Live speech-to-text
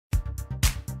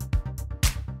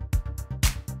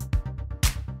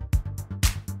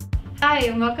Hi,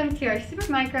 and welcome to our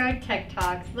Supermicro Tech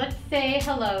Talks. Let's say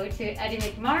hello to Eddie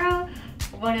McMorrow,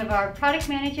 one of our product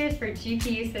managers for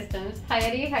GPU systems. Hi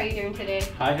Eddie, how are you doing today?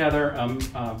 Hi Heather, I'm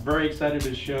very excited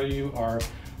to show you our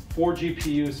 4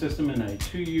 GPU system in a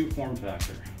 2U form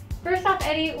factor. First off,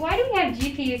 Eddie, why do we have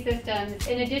GPU systems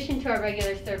in addition to our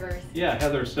regular servers? Yeah,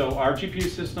 Heather, so our GPU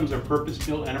systems are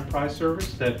purpose-built enterprise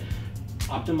servers that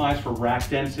optimize for rack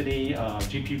density,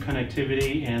 GPU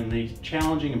connectivity, and the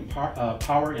challenging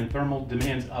power and thermal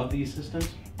demands of these systems.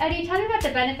 Eddie, tell me about the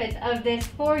benefits of this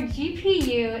 4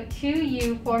 GPU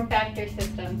 2U form factor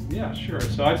system. Yeah, sure.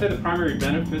 So I'd say the primary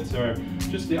benefits are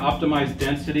just the optimized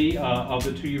density of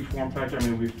the 2U form factor. I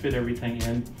mean, we fit everything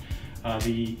in.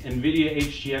 The NVIDIA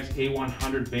HGX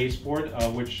A100 baseboard,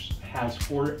 which has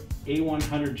 4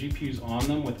 A100 GPUs on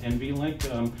them with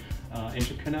NVLink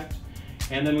interconnect.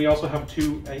 And then we also have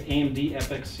 2 AMD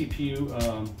FX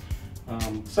CPU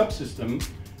subsystem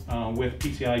with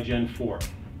PCI Gen 4.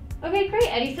 Okay, great,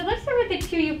 Eddie. So let's start with the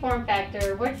 2U form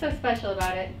factor. What's so special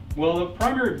about it? Well, the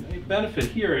primary benefit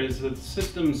here is the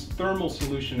system's thermal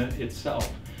solution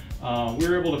itself.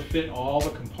 We're able to fit all the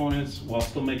components while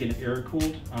still making it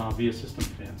air-cooled via system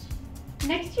fans.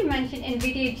 Next, you mentioned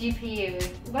NVIDIA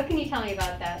GPUs. What can you tell me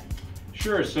about that?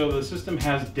 Sure, so the system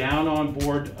has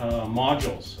down-on-board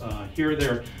modules. Here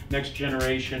they're next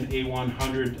generation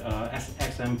A100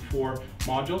 SXM4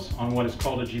 modules on what is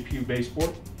called a GPU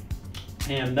baseboard.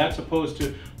 And that's opposed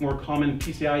to more common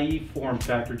PCI-E form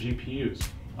factor GPUs.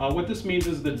 What this means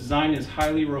is the design is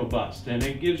highly robust, and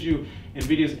it gives you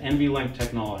NVIDIA's NVLink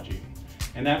technology.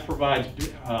 And that provides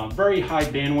very high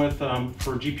bandwidth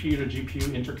for GPU to GPU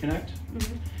interconnect.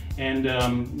 Mm-hmm.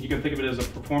 And you can think of it as a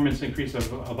performance increase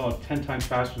of about 10 times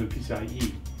faster than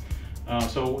PCI-E.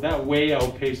 So that way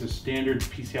outpaces standard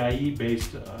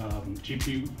PCI-E-based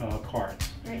GPU cards.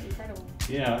 Right, incredible.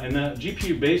 Yeah, and the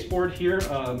GPU baseboard here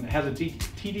has a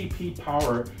TDP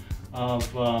power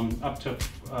of up to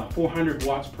 400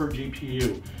 watts per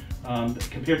GPU.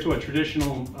 Compared to a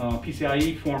traditional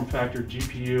PCI-E form factor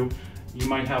GPU, you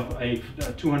might have a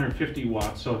 250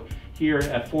 watts. So here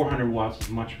at 400 watts is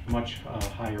much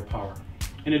higher power.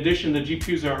 In addition, the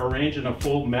GPUs are arranged in a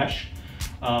full mesh,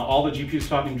 all the GPUs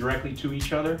talking directly to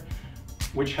each other,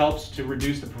 which helps to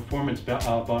reduce the performance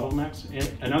bottlenecks.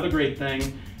 And another great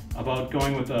thing about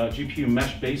going with a GPU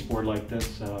mesh baseboard like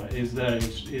this is that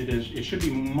it should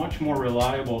be much more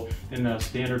reliable than a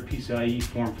standard PCIe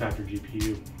form factor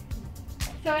GPU.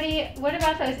 So Eddie, what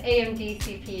about those AMD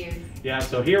CPUs? Yeah,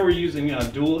 so here we're using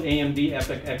dual AMD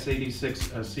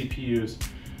x86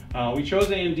 CPUs. We chose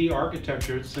AMD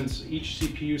architecture since each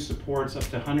CPU supports up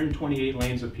to 128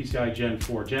 lanes of PCI Gen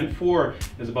 4. Gen 4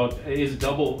 is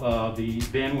double the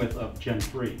bandwidth of Gen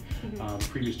 3, the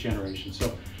previous generation.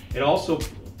 So it also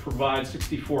provides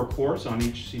 64 cores on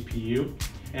each CPU,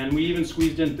 and we even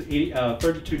squeezed in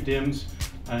 32 DIMMs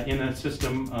in that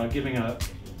system, giving up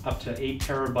to 8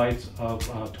 terabytes of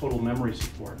total memory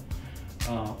support.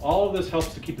 All of this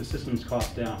helps to keep the system's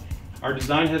cost down. Our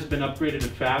design has been upgraded to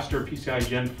faster PCI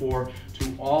Gen 4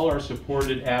 to all our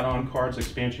supported add-on cards,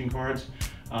 expansion cards.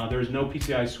 There's no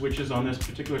PCI switches on this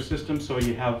particular system, so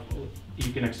you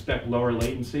can expect lower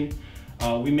latency.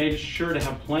 We made sure to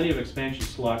have plenty of expansion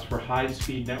slots for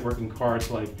high-speed networking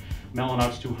cards like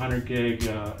Mellanox 200 gig,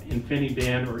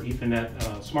 InfiniBand, or Ethernet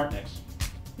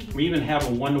SmartNICs. We even have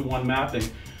a one-to-one mapping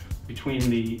between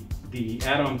the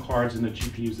add-on cards and the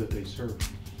GPUs that they serve.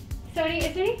 So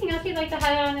is there anything else you'd like to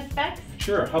highlight on the specs?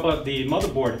 Sure. How about the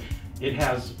motherboard? It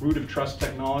has root of trust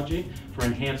technology for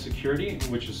enhanced security,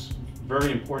 which is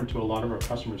very important to a lot of our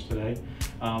customers today.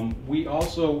 We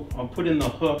also put in the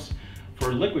hooks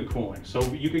for liquid cooling. So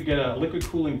you could get a liquid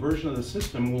cooling version of the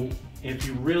system if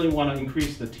you really want to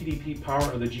increase the TDP power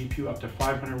of the GPU up to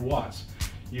 500 watts.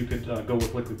 You could go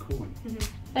with liquid cooling.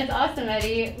 That's awesome,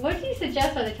 Eddie. What do you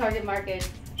suggest for the target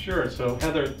market? Sure. So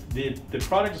Heather, the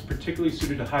product is particularly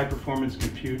suited to high performance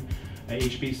compute,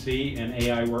 HPC, and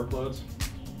AI workloads.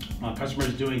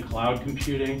 Customers doing cloud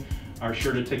computing are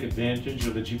sure to take advantage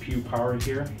of the GPU power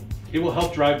here. It will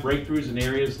help drive breakthroughs in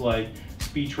areas like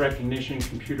speech recognition,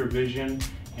 computer vision,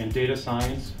 and data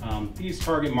science. These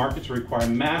target markets require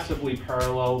massively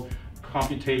parallel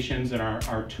computations, and our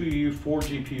 2U 4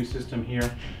 GPU system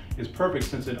here is perfect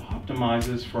since it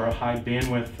optimizes for a high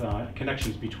bandwidth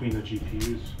connections between the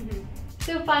GPUs.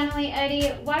 So finally, Eddie,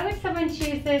 why would someone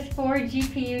choose this 4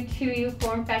 GPU 2U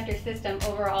form factor system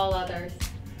over all others?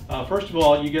 First of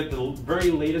all, you get the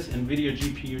very latest NVIDIA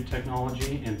GPU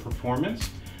technology and performance,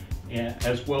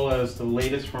 as well as the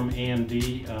latest from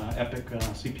AMD EPYC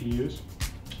CPUs.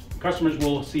 Customers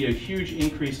will see a huge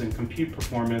increase in compute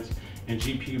performance and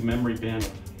GPU memory bandwidth.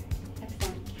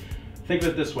 Excellent. think of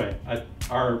it this way.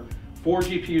 Our 4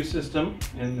 GPU system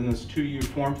in this 2U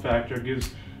form factor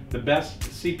gives the best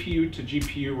CPU to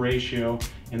GPU ratio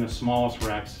in the smallest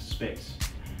rack space.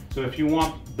 So if you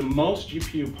want the most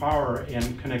GPU power and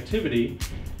connectivity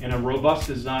in a robust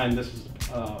design, this is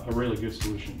a really good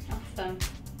solution. Awesome.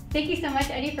 Thank you so much,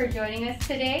 Eddie, for joining us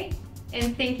today.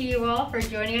 And thank you all for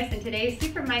joining us in today's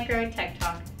Supermicro Tech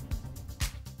Talk.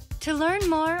 To learn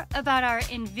more about our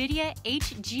NVIDIA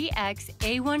HGX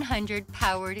A100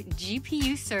 powered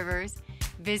GPU servers,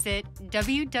 visit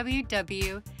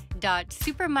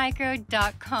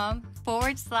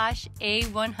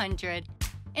www.supermicro.com/A100.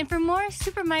 And for more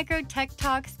Supermicro Tech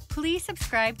Talks, please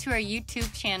subscribe to our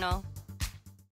YouTube channel.